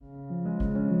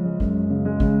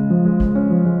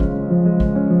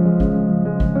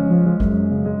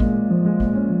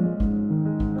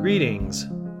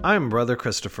I am Brother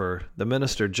Christopher, the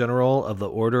Minister General of the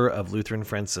Order of Lutheran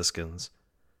Franciscans.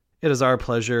 It is our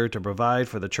pleasure to provide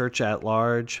for the Church at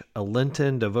large a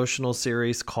Lenten devotional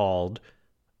series called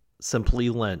Simply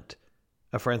Lent,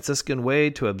 a Franciscan way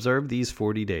to observe these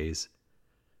 40 days.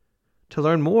 To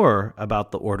learn more about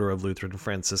the Order of Lutheran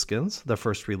Franciscans, the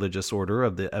first religious order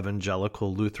of the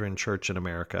Evangelical Lutheran Church in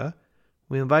America,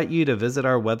 we invite you to visit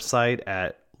our website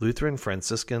at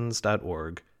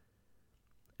lutheranfranciscans.org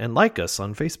and like us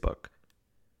on Facebook.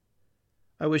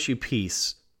 I wish you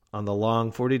peace on the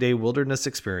long 40-day wilderness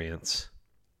experience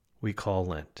we call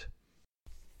Lent.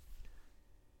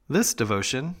 This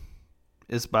devotion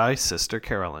is by Sister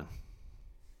Carolyn.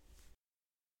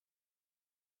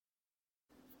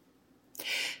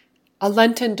 A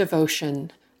Lenten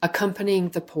devotion accompanying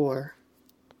the poor.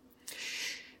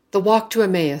 The walk to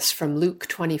Emmaus from Luke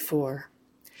 24.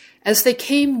 As they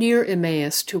came near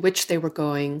Emmaus, to which they were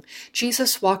going,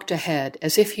 Jesus walked ahead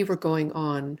as if he were going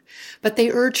on. But they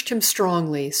urged him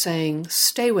strongly, saying,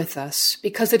 "Stay with us,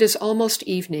 because it is almost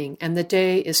evening, and the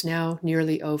day is now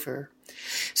nearly over."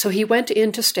 So he went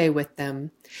in to stay with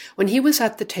them. When he was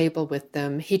at the table with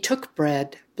them, he took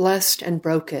bread, blessed and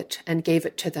broke it, and gave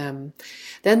it to them.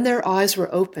 Then their eyes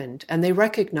were opened, and they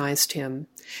recognized him,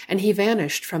 and he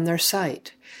vanished from their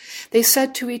sight. They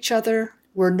said to each other,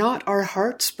 "Were not our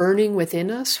hearts burning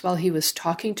within us while he was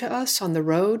talking to us on the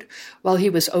road, while he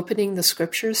was opening the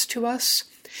scriptures to us?"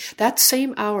 That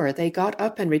same hour they got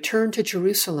up and returned to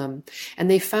Jerusalem, and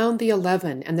they found the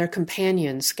 11 and their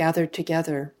companions gathered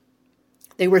together.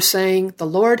 They were saying, "The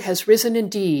Lord has risen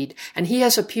indeed, and he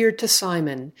has appeared to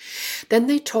Simon." Then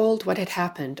they told what had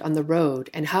happened on the road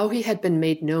and how he had been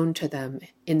made known to them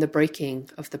in the breaking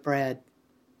of the bread.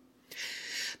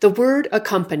 The word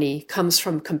accompany comes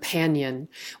from companion,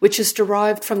 which is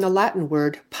derived from the Latin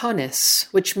word panis,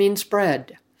 which means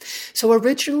bread. So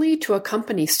originally to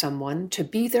accompany someone, to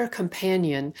be their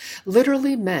companion,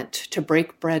 literally meant to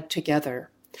break bread together.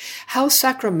 How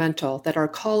sacramental that our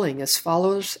calling as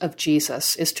followers of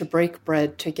Jesus is to break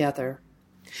bread together.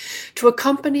 To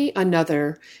accompany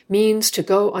another means to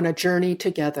go on a journey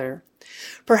together.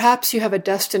 Perhaps you have a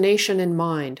destination in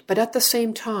mind, but at the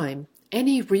same time,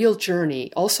 any real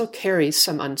journey also carries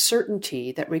some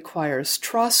uncertainty that requires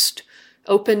trust,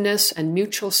 openness, and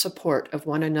mutual support of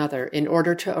one another in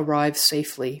order to arrive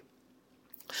safely.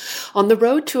 On the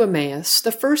road to Emmaus, the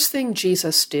first thing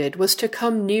Jesus did was to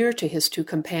come near to his two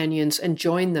companions and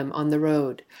join them on the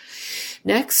road.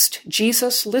 Next,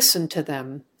 Jesus listened to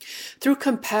them. Through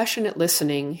compassionate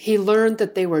listening, he learned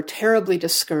that they were terribly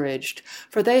discouraged,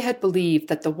 for they had believed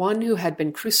that the one who had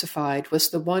been crucified was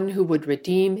the one who would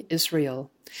redeem Israel.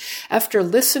 After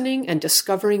listening and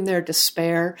discovering their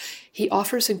despair, he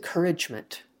offers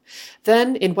encouragement.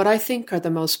 Then, in what I think are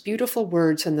the most beautiful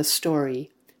words in the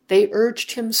story, they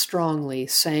urged him strongly,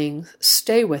 saying,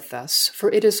 "Stay with us,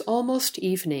 for it is almost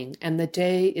evening, and the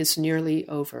day is nearly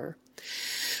over."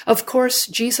 Of course,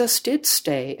 Jesus did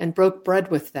stay and broke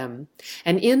bread with them,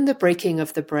 and in the breaking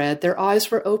of the bread, their eyes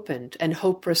were opened and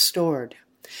hope restored.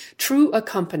 True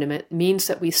accompaniment means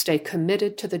that we stay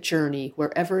committed to the journey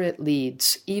wherever it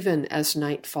leads, even as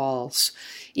night falls.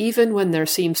 Even when there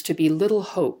seems to be little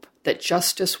hope that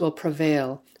justice will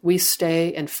prevail, we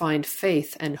stay and find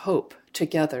faith and hope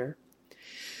together.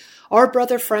 Our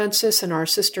brother Francis and our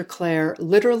sister Claire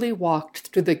literally walked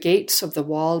through the gates of the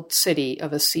walled city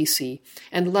of Assisi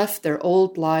and left their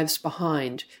old lives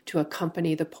behind to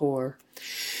accompany the poor.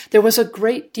 There was a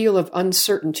great deal of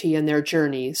uncertainty in their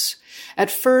journeys.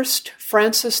 At first,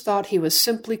 Francis thought he was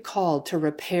simply called to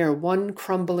repair one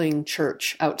crumbling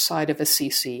church outside of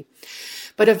Assisi.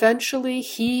 But eventually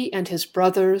he and his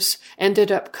brothers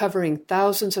ended up covering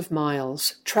thousands of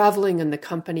miles, traveling in the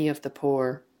company of the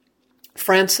poor.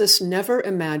 Francis never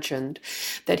imagined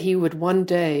that he would one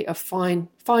day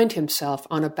find himself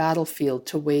on a battlefield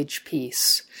to wage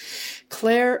peace.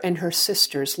 Claire and her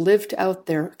sisters lived out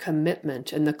their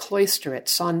commitment in the cloister at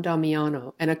San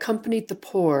Damiano and accompanied the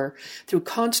poor through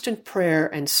constant prayer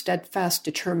and steadfast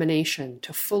determination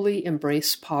to fully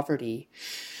embrace poverty.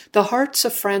 The hearts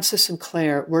of Francis and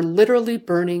Claire were literally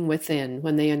burning within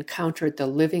when they encountered the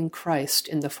living Christ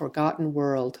in the forgotten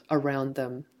world around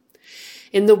them.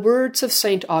 In the words of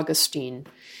St. Augustine,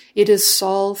 it is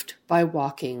solved by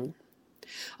walking.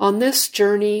 On this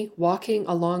journey, walking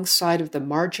alongside of the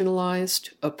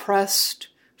marginalized, oppressed,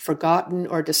 forgotten,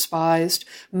 or despised,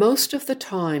 most of the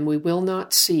time we will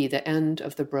not see the end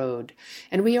of the road,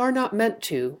 and we are not meant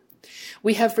to.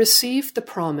 We have received the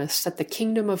promise that the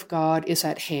kingdom of God is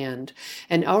at hand,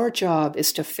 and our job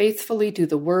is to faithfully do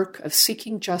the work of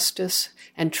seeking justice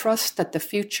and trust that the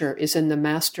future is in the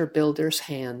master builder's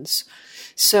hands.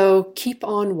 So keep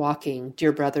on walking,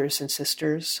 dear brothers and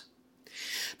sisters.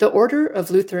 The Order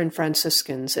of Lutheran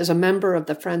Franciscans is a member of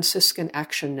the Franciscan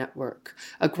Action Network,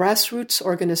 a grassroots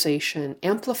organization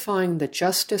amplifying the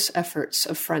justice efforts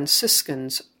of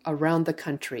Franciscans around the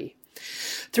country.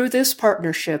 Through this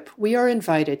partnership, we are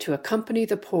invited to accompany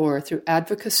the poor through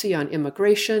advocacy on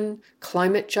immigration,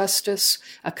 climate justice,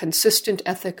 a consistent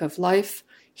ethic of life,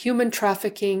 human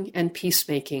trafficking, and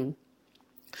peacemaking.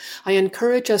 I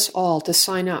encourage us all to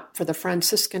sign up for the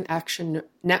Franciscan Action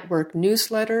Network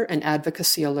newsletter and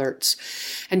advocacy alerts,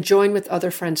 and join with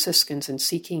other Franciscans in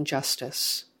seeking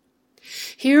justice.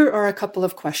 Here are a couple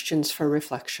of questions for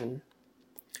reflection.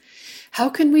 How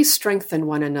can we strengthen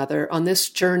one another on this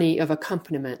journey of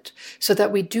accompaniment so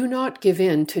that we do not give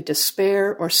in to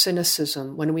despair or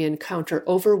cynicism when we encounter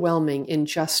overwhelming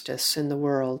injustice in the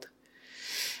world?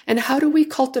 And how do we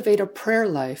cultivate a prayer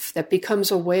life that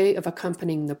becomes a way of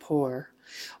accompanying the poor?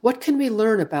 What can we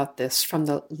learn about this from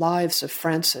the lives of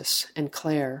Francis and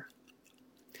Clare?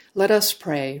 Let us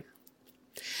pray.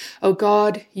 O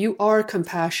God, you are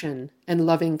compassion and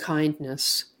loving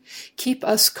kindness. Keep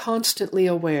us constantly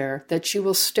aware that you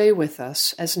will stay with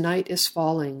us as night is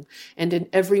falling and in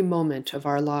every moment of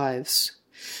our lives.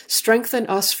 Strengthen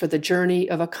us for the journey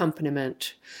of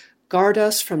accompaniment. Guard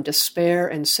us from despair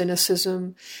and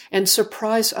cynicism, and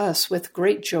surprise us with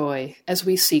great joy as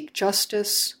we seek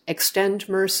justice, extend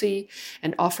mercy,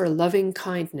 and offer loving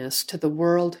kindness to the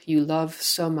world you love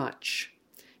so much.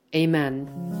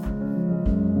 Amen.